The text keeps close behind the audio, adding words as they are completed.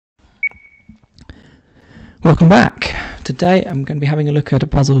Welcome back. Today I'm going to be having a look at a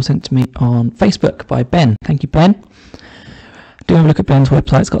puzzle sent to me on Facebook by Ben. Thank you, Ben. Do have a look at Ben's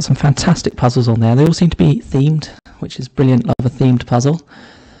website. It's got some fantastic puzzles on there. They all seem to be themed, which is brilliant. Love a themed puzzle.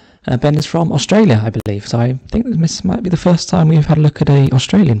 Ben is from Australia, I believe, so I think this might be the first time we've had a look at an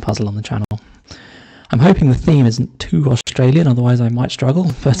Australian puzzle on the channel. I'm hoping the theme isn't too Australian, otherwise I might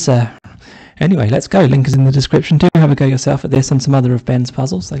struggle. But anyway, let's go. Link is in the description. Do have a go yourself at this and some other of Ben's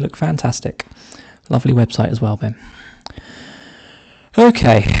puzzles. They look fantastic. Lovely website as well, Ben.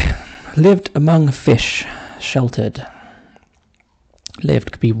 Okay, lived among fish, sheltered.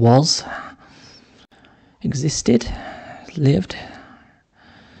 Lived could be was, existed, lived,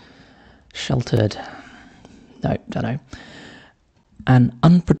 sheltered. No, don't know. An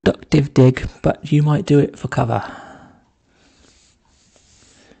unproductive dig, but you might do it for cover.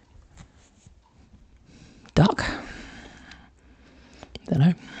 Duck. Don't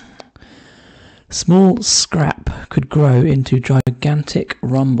know. Small scrap could grow into gigantic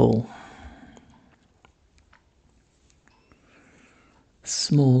rumble.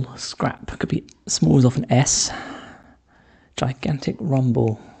 Small scrap could be, small is often S. Gigantic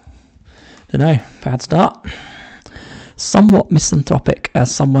rumble. Don't know, bad start. Somewhat misanthropic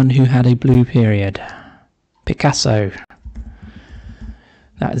as someone who had a blue period. Picasso.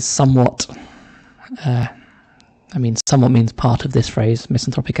 That is somewhat, somewhat means part of this phrase,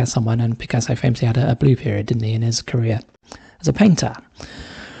 misanthropic as someone, and Picasso famously had a blue period, didn't he, in his career as a painter.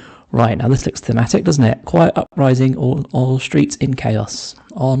 Right, now this looks thematic, doesn't it? Quiet uprising, all streets in chaos.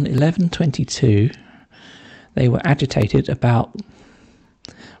 On 11/22, they were agitated about...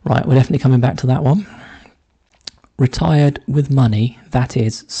 Right, we're definitely coming back to that one. Retired with money, that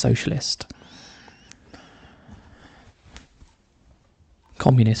is socialist.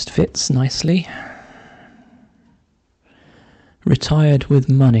 Communist fits nicely. Retired with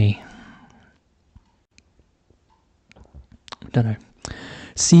money. Don't know.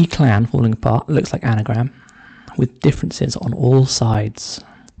 Sea clan falling apart, looks like anagram, with differences on all sides.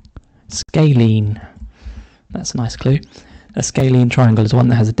 Scalene, that's a nice clue. A scalene triangle is one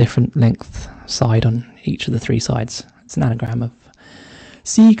that has a different length side on each of the three sides. It's an anagram of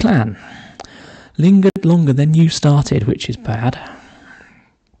sea clan. Lingered longer than you started, which is bad.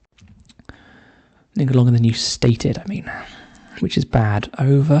 Lingered longer than you stated, I mean, which is bad.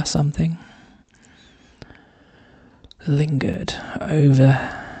 Over something. Lingered,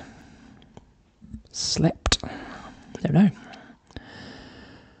 over, slept, don't know.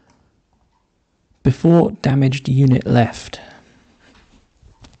 Before damaged unit left.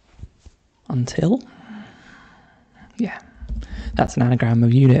 Until? Yeah, that's an anagram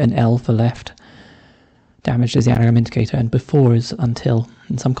of unit and L for left. Damaged is the anagram indicator and before is until,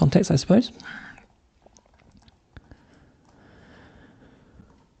 in some context I suppose.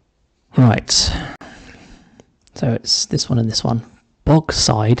 Right. So it's this one and this one.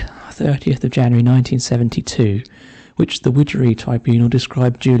 Bogside, 30th of January 1972, which the Widgery Tribunal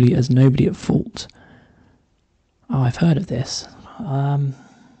described duly as nobody at fault. Oh, I've heard of this.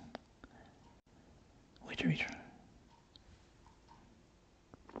 Widgery.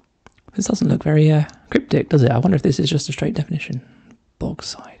 This doesn't look very cryptic, does it? I wonder if this is just a straight definition.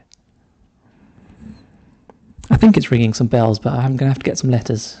 Bogside. I think it's ringing some bells, but I'm going to have to get some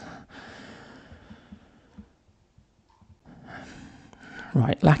letters.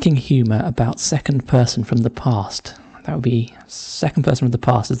 Right, lacking humour about second person from the past. That would be second person from the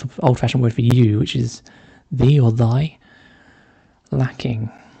past is the old-fashioned word for you, which is thee or thy. Lacking.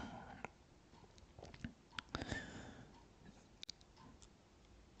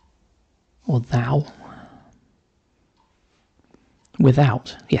 Or thou.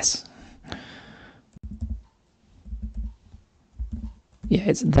 Without, yes. Yeah,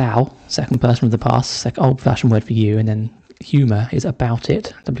 it's thou, second person from the past, old-fashioned word for you, and then humour is about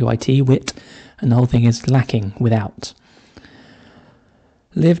it, W-I-T, wit, and the whole thing is lacking, without.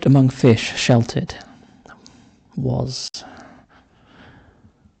 Lived among fish, sheltered. Was.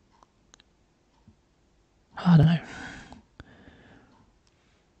 I don't know.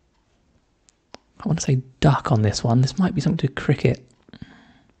 I want to say duck on this one. This might be something to cricket.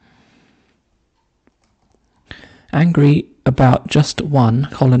 Angry about just one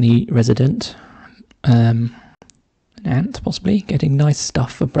colony resident. An ant, possibly, getting nice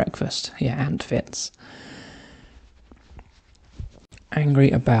stuff for breakfast. Yeah, ant fits.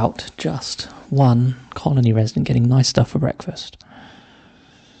 Angry about just one colony resident getting nice stuff for breakfast.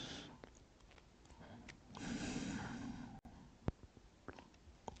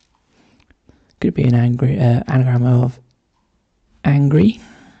 Could be an angry anagram of angry.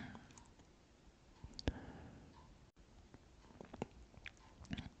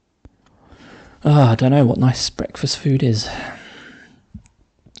 Oh, I don't know what nice breakfast food is.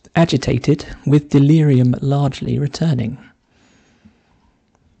 Agitated, with delirium largely returning.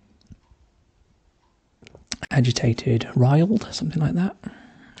 Agitated, riled, something like that.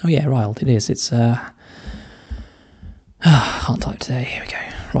 Oh yeah, riled, it is. It's, can't type today, here we go.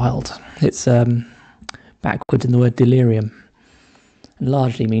 Riled. It's backwards in the word delirium. And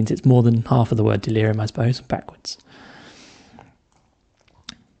largely means it's more than half of the word delirium, I suppose, backwards.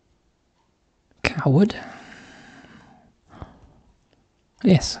 Coward.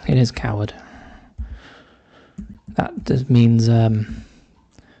 Yes, it is coward. That just means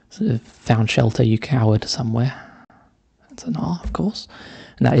sort of found shelter, you coward somewhere. That's an R, of course.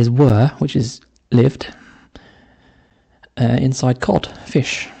 And that is were, which is lived. Inside cod,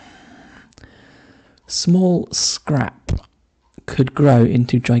 fish. Small scrap could grow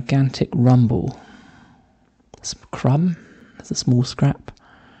into gigantic rumble. Crumb, that's a small scrap.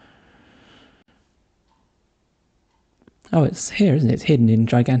 Oh, it's here, isn't it? It's hidden in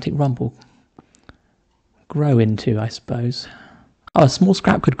gigantic rumble. Grow into, I suppose. Oh, a small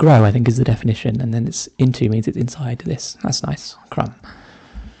scrap could grow, I think, is the definition, and then it's into means it's inside this. That's nice. Crumb.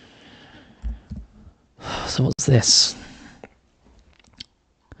 So what's this?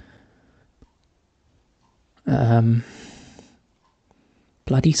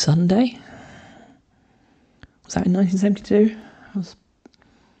 Bloody Sunday? Was that in 1972?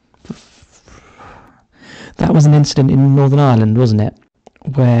 That was an incident in Northern Ireland, wasn't it?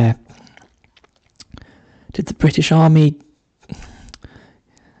 Where did the British Army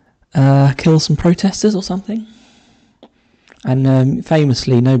kill some protesters or something? And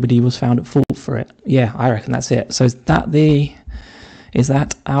famously, nobody was found at fault for it. Yeah, I reckon that's it. So is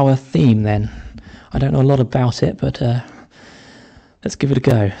that our theme then? I don't know a lot about it, but let's give it a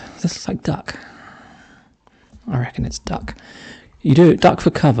go. This looks like duck. I reckon it's duck. You do duck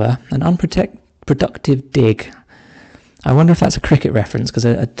for cover, an unproductive dig. I wonder if that's a cricket reference, because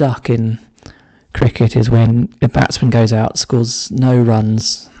a duck in cricket is when a batsman goes out, scores no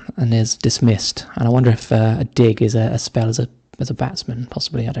runs, and is dismissed. And I wonder if a dig is a spell as a batsman,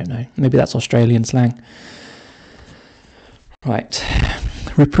 possibly. I don't know. Maybe that's Australian slang. Right.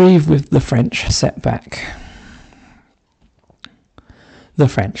 Reprieve with the French setback. The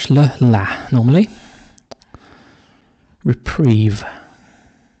French, la, normally. Reprieve.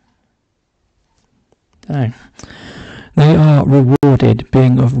 Don't know. They are rewarded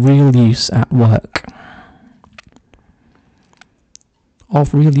being of real use at work.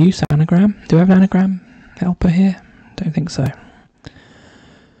 Of real use, anagram? Do we have an anagram helper here? Don't think so.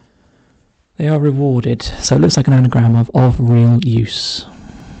 They are rewarded. So it looks like an anagram of real use.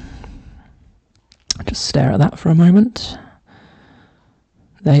 Just stare at that for a moment.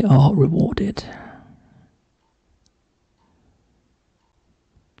 They are rewarded.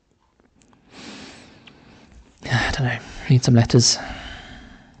 I don't know. Need some letters.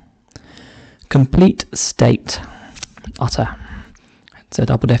 Complete state. Utter. It's a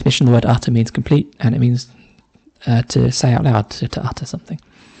double definition. The word utter means complete, and it means to say out loud, to utter something.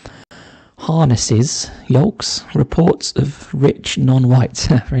 Harnesses, yolks, reports of rich non-whites.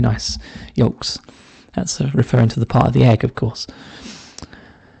 Very nice. Yolks. That's referring to the part of the egg, of course.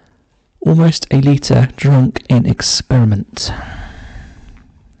 Almost a litre drunk in experiment.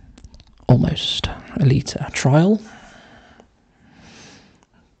 Almost a litre. Trial.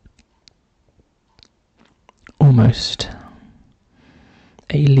 Almost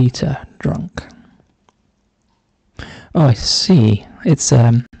a litre drunk. Oh, I see. It's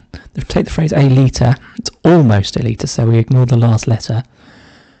take the phrase a litre. It's almost a litre, so we ignore the last letter.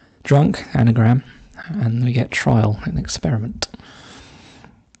 Drunk, anagram, and we get trial, an experiment.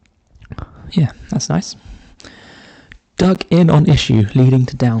 Yeah, that's nice. Dug in on issue, leading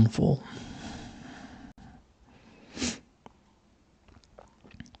to downfall.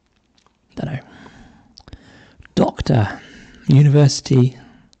 Don't know. Doctor, university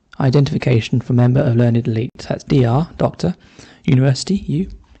identification for member of learned elite. That's DR, doctor. University, U,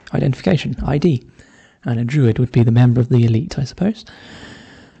 identification, ID. And a druid would be the member of the elite, I suppose.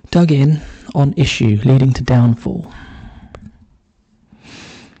 Dug in on issue, leading to downfall.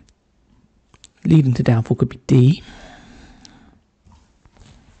 Leading to downfall could be D.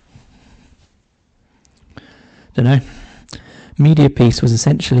 Don't know. Media piece was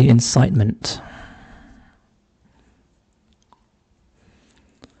essentially incitement.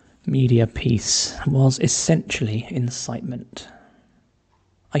 Media piece was essentially incitement.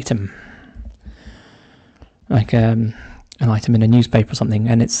 Item. Like an item in a newspaper or something,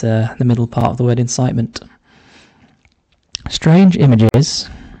 and it's the middle part of the word incitement. Strange images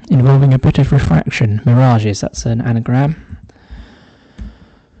involving a bit of refraction. Mirages, that's an anagram.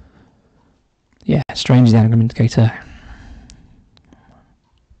 Yeah, strange the anagram indicator.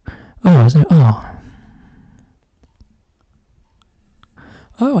 Oh, is it? Oh.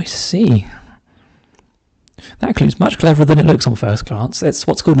 Oh, I see. That clue's much cleverer than it looks on first glance. It's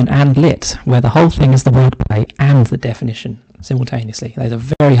what's called an and lit, where the whole thing is the wordplay and the definition simultaneously. Those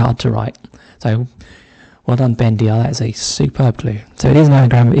are very hard to write. So, well done, BenDR. That is a superb clue. So it is an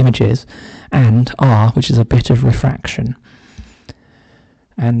anagram of images, and R, which is a bit of refraction.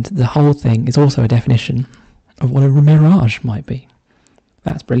 And the whole thing is also a definition of what a mirage might be.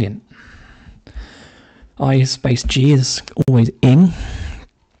 That's brilliant. I space G is always ing.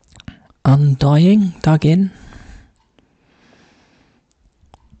 Undying, dug in.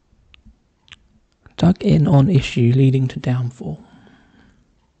 Dug in on issue leading to downfall.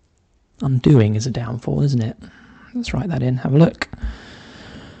 Undoing is a downfall, isn't it? Let's write that in, have a look.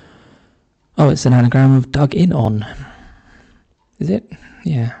 Oh, it's an anagram of dug in on. Is it?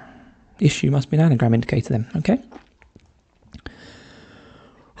 Yeah. Issue must be an anagram indicator then, okay.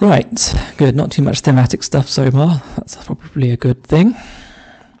 Right, good, not too much thematic stuff so far. That's probably a good thing.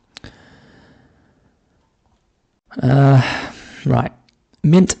 Right,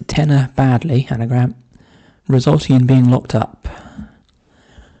 mint tenor badly, anagram, resulting in being locked up.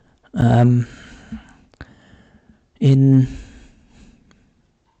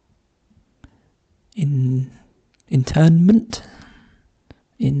 Internment?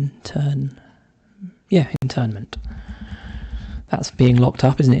 Internment. That's being locked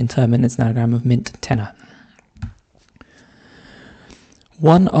up, isn't it? Internment, it's an anagram of mint tenor.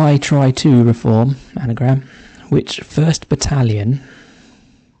 One I try to reform, anagram, which 1st Battalion,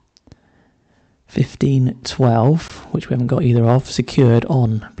 1512, which we haven't got either of, secured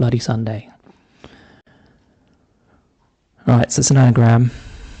on Bloody Sunday. Right, so it's an anagram,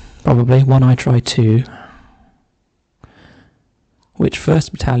 probably, one I try to, which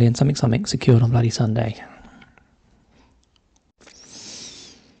 1st Battalion, something something, secured on Bloody Sunday.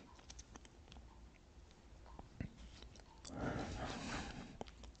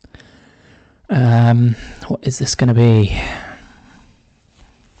 What is this going to be?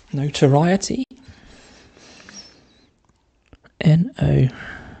 Notoriety? N-O...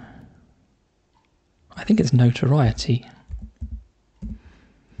 I think it's notoriety.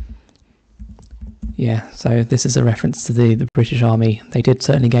 Yeah, so this is a reference to the British Army. They did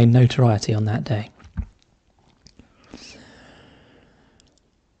certainly gain notoriety on that day.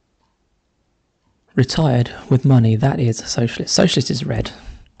 Retired with money, that is a socialist. Socialist is red.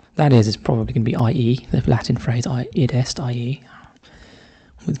 That is probably going to be i.e., the Latin phrase id est, i.e.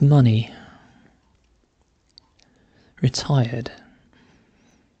 With money. Retired.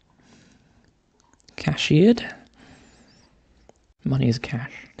 Cashiered. Money is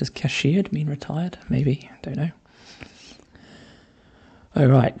cash. Does cashiered mean retired? Maybe, don't know.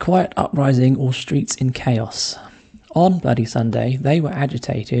 Alright, quiet uprising or streets in chaos. On Bloody Sunday, they were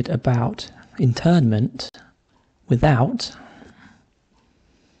agitated about internment without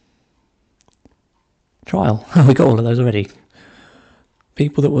trial. We got all of those already.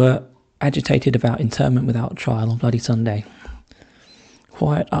 People that were agitated about internment without trial on Bloody Sunday.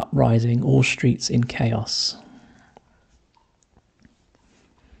 Quiet uprising, all streets in chaos.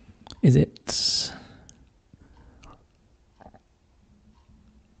 Is it...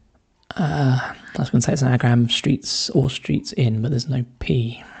 I was going to say it's an anagram, streets, all streets in, but there's no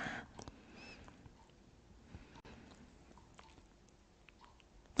P.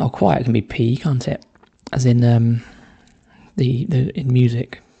 Oh, quiet can be P, can't it? As in in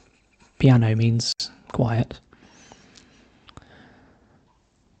music, piano means quiet.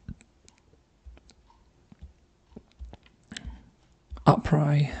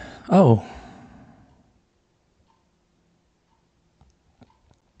 Uprising. Oh.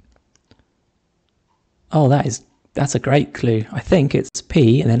 Oh, that's a great clue. I think it's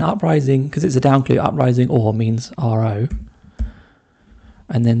P, and then uprising, because it's a down clue, uprising or means RO.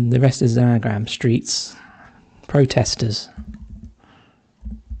 And then the rest is an anagram, streets, protesters.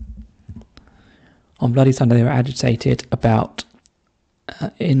 On Bloody Sunday they were agitated about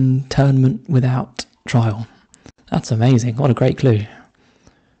internment without trial. That's amazing, what a great clue.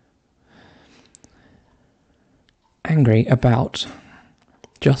 Angry about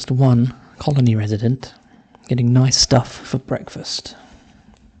just one colony resident getting nice stuff for breakfast.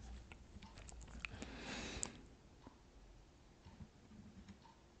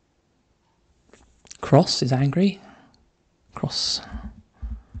 Cross is angry. Cross.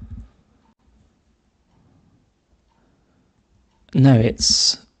 No,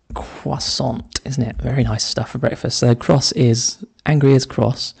 it's croissant, isn't it? Very nice stuff for breakfast. So cross is, angry is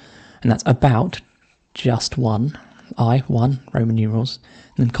cross, and that's about just one. I1, Roman numerals,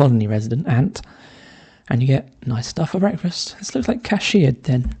 and then colony resident, ant, and you get nice stuff for breakfast. This looks like cashiered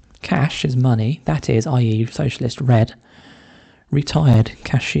then. Cash is money, that is, i.e. socialist, red. Retired,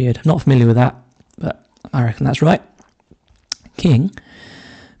 cashiered. I'm not familiar with that, but I reckon that's right. King,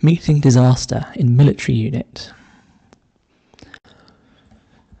 meeting disaster in military unit.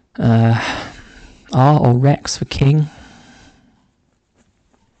 R or Rex for king.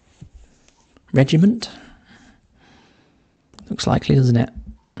 Regiment. Looks likely, doesn't it?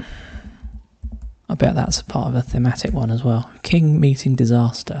 I bet that's part of a thematic one as well. King meeting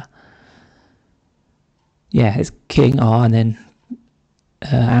disaster. Yeah, it's king R and then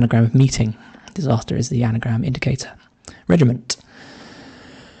anagram of meeting. Disaster is the anagram indicator. Regiment.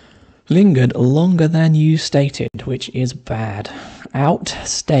 Lingered longer than you stated, which is bad.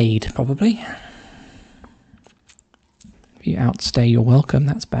 Outstayed, probably. If you outstay your welcome,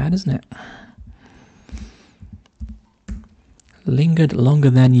 that's bad, isn't it? Lingered longer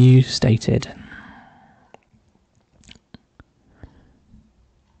than you stated.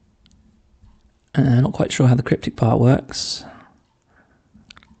 Not quite sure how the cryptic part works.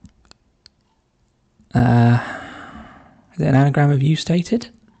 Is it an anagram of you stated?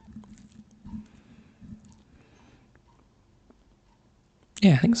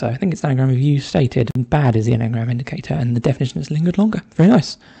 Yeah, I think so. I think it's an anagram of you stated, and bad is the anagram indicator, and the definition is lingered longer. Very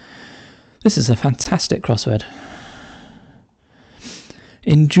nice. This is a fantastic crossword.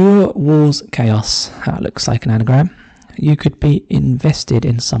 Endure war's chaos. That looks like an anagram. You could be invested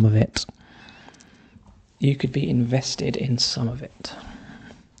in some of it. You could be invested in some of it.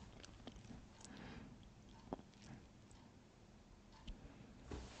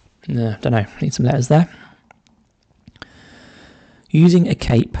 No, don't know. Need some letters there. Using a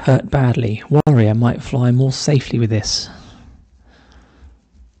cape hurt badly. Warrior might fly more safely with this.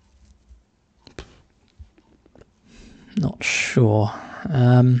 Not sure.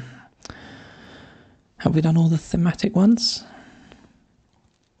 Have we done all the thematic ones?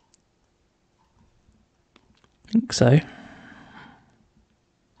 I think so. That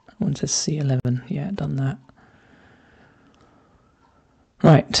one says C11. Yeah, done that.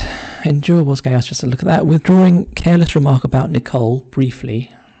 Right, endure was chaos, just a look at that. Withdrawing careless remark about Nicole,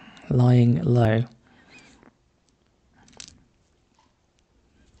 briefly, lying low.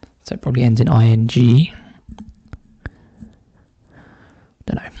 So it probably ends in ing.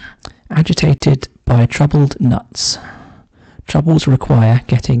 Don't know. Agitated by troubled nuts. Troubles require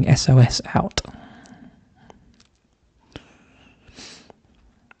getting SOS out.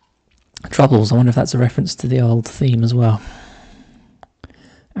 Troubles, I wonder if that's a reference to the old theme as well.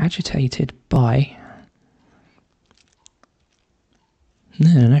 Agitated by...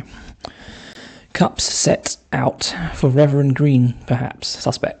 No. Cups set out for Reverend Green, perhaps.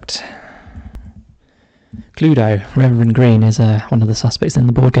 Suspect. Cluedo. Reverend Green is one of the suspects in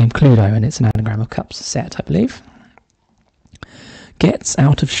the board game Cluedo, and it's an anagram of cups set, I believe. Gets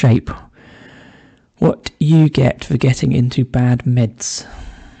out of shape. What you get for getting into bad meds.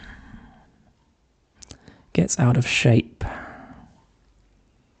 Gets out of shape.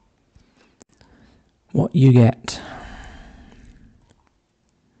 What you get.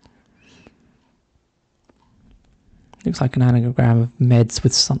 Looks like an anagram of meds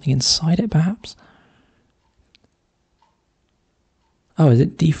with something inside it, perhaps. Oh, is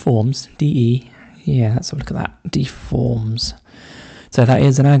it deforms? DE. Yeah, let's have a look at that. Deforms. So that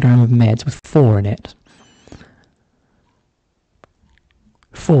is an anagram of meds with 4 in it.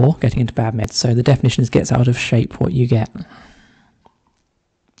 4, getting into bad meds. So the definition is gets out of shape, what you get.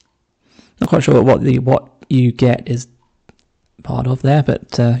 Not quite sure what you get is part of there,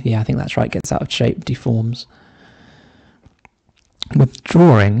 but yeah, I think that's right. Gets out of shape, deforms.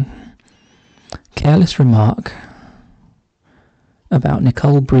 Withdrawing. Careless remark about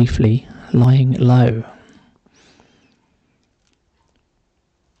Nicole briefly, lying low.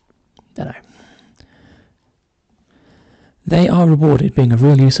 Don't know. They are rewarded being of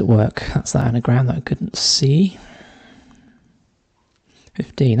real use at work. That's that anagram that I couldn't see.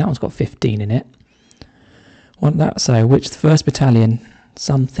 15, that one's got 15 in it. What that say? Which the 1st Battalion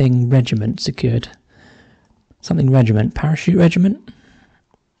something regiment secured? Something regiment, parachute regiment?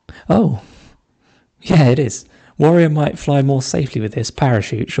 Oh, yeah, it is. Warrior might fly more safely with this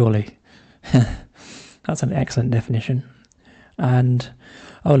parachute, surely. That's an excellent definition. And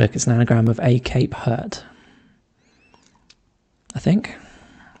oh look, it's an anagram of a cape hurt, I think.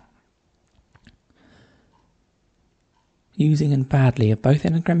 Using and badly are both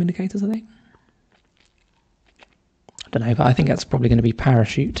anagram indicators, I think. I don't know, but I think that's probably going to be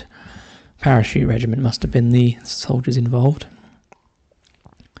parachute. Parachute regiment must have been the soldiers involved.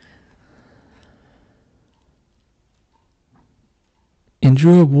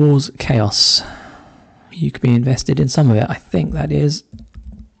 Endure war's chaos. You could be invested in some of it. I think that is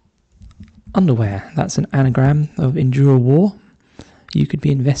underwear. That's an anagram of endure war. You could be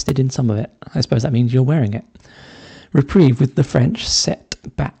invested in some of it. I suppose that means you're wearing it. Reprieve with the French set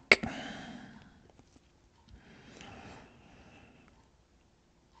back.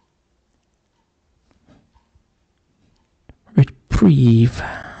 Reprieve.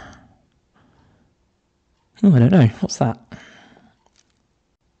 Oh, I don't know. What's that?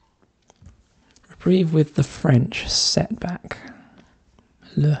 Reprieve with the French setback.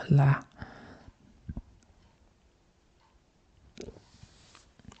 La.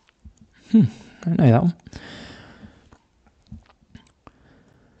 I don't know that one.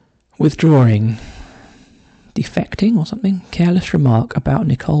 Withdrawing. Defecting or something. Careless remark about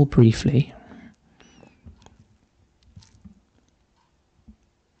Nicole briefly.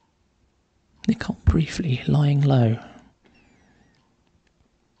 Nicole briefly, lying low.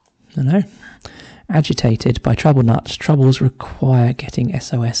 I don't know. Agitated by trouble nuts. Troubles require getting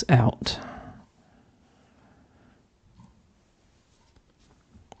SOS out.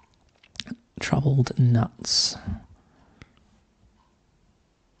 Troubled nuts.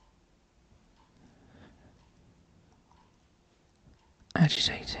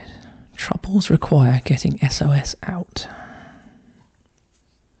 Agitated. Troubles require getting SOS out.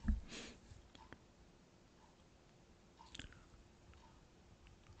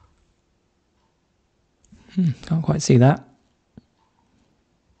 Can't quite see that.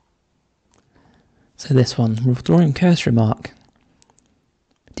 So this one, withdrawing curse remark.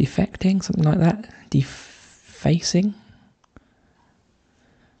 Defecting, something like that. Defacing.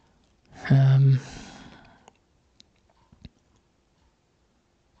 Can't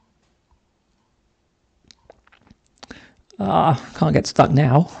get stuck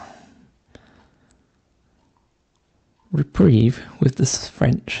now. Reprieve with the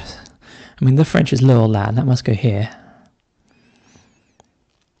French. I mean, the French is lower land, that must go here.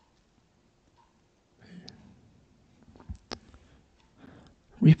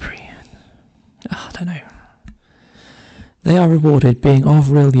 Reprieve. I don't know. They are rewarded being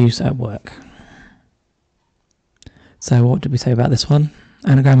of real use at work. So what did we say about this one?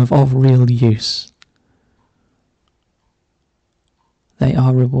 Anagram of real use. They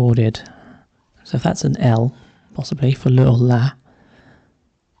are rewarded. So if that's an L, possibly, for le or la.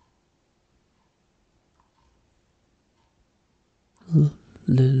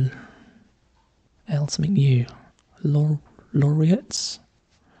 L something U. Laureates?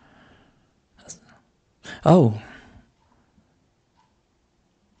 Oh.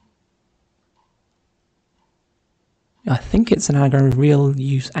 I think it's an anagram of real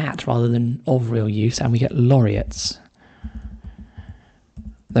use at rather than of real use, and we get laureates.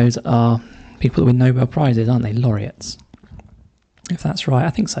 Those are people that win Nobel Prizes, aren't they? Laureates. If that's right, I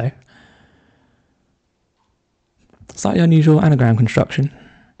think so. Slightly unusual anagram construction.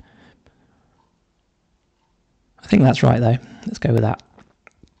 I think that's right though. Let's go with that.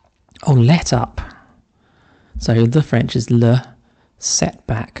 Oh, let up. So the French is le, set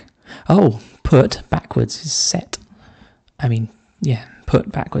back. Oh, put backwards is set. I mean, yeah,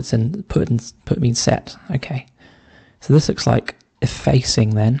 put backwards and put means set. Okay. So this looks like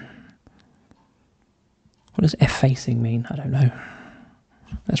effacing then. What does effacing mean? I don't know.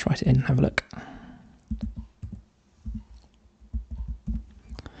 Let's write it in, have a look.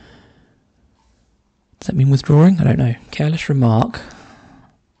 Does that mean withdrawing? I don't know. Careless remark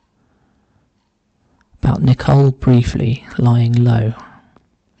about Nicole briefly lying low.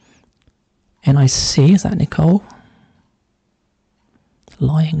 NIC, is that Nicole?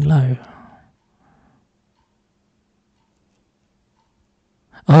 Lying low.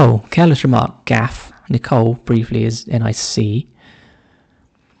 Oh, careless remark, gaff. Nicole briefly is NIC.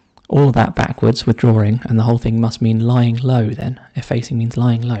 All of that backwards, withdrawing, and the whole thing must mean lying low then. Effacing means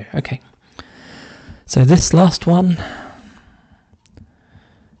lying low. Okay. So this last one,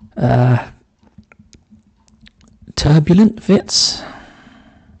 turbulent fits,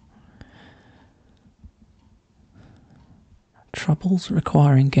 troubles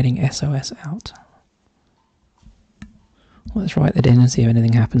requiring getting SOS out. Well, let's write that in and see if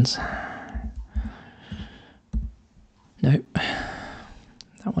anything happens. Nope,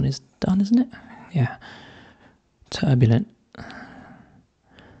 that one is done, isn't it? Yeah, turbulent.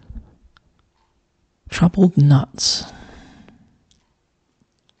 Troubled nuts.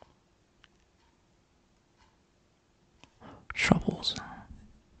 Troubles.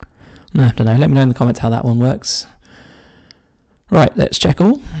 No, I don't know. Let me know in the comments how that one works. Right, let's check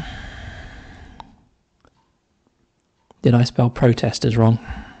all. Did I spell protesters wrong?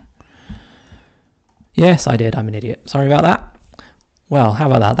 Yes, I did. I'm an idiot. Sorry about that. Well, how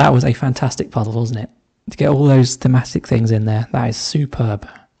about that? That was a fantastic puzzle, wasn't it? To get all those thematic things in there, that is superb.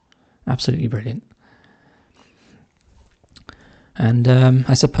 Absolutely brilliant. And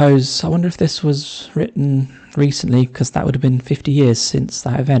I suppose, I wonder if this was written recently, because that would have been 50 years since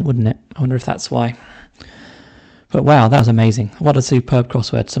that event, wouldn't it? I wonder if that's why. But wow, that was amazing. What a superb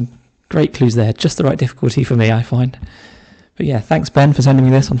crossword. Some great clues there. Just the right difficulty for me, I find. But yeah, thanks Ben for sending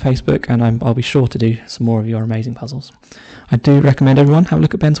me this on Facebook, and I'll be sure to do some more of your amazing puzzles. I do recommend everyone have a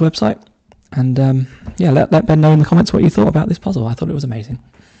look at Ben's website. And yeah, let Ben know in the comments what you thought about this puzzle. I thought it was amazing.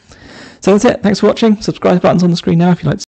 So that's it. Thanks for watching. Subscribe button's on the screen now if you'd like to